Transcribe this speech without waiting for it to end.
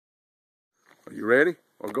You ready?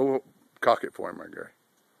 Well, go cock it for him, right, Gary.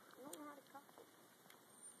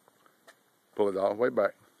 Pull it all the way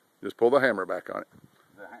back. Just pull the hammer back on it.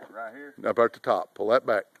 Right here? Up at the top. Pull that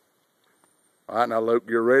back. All right, now, Luke,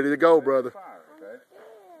 you're ready to go, brother. Fire, okay?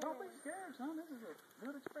 Don't be scared, son. This is a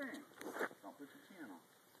good experience. Don't put your chin on.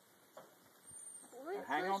 Now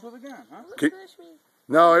hang on to the gun, huh? Keep,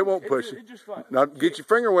 no, it won't push you. It just like, Now, get your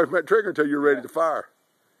finger away from that trigger until you're ready to fire.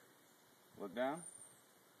 Look down.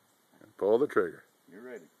 Pull the trigger. You're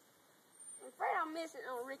ready. I'm afraid I'm missing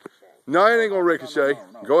on ricochet. No, it ain't going to ricochet.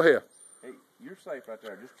 No. Go ahead. Hey, you're safe right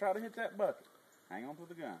there. Just try to hit that bucket. Hang on to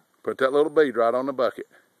the gun. Put that little bead right on the bucket.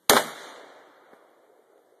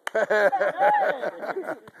 You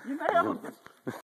nailed it.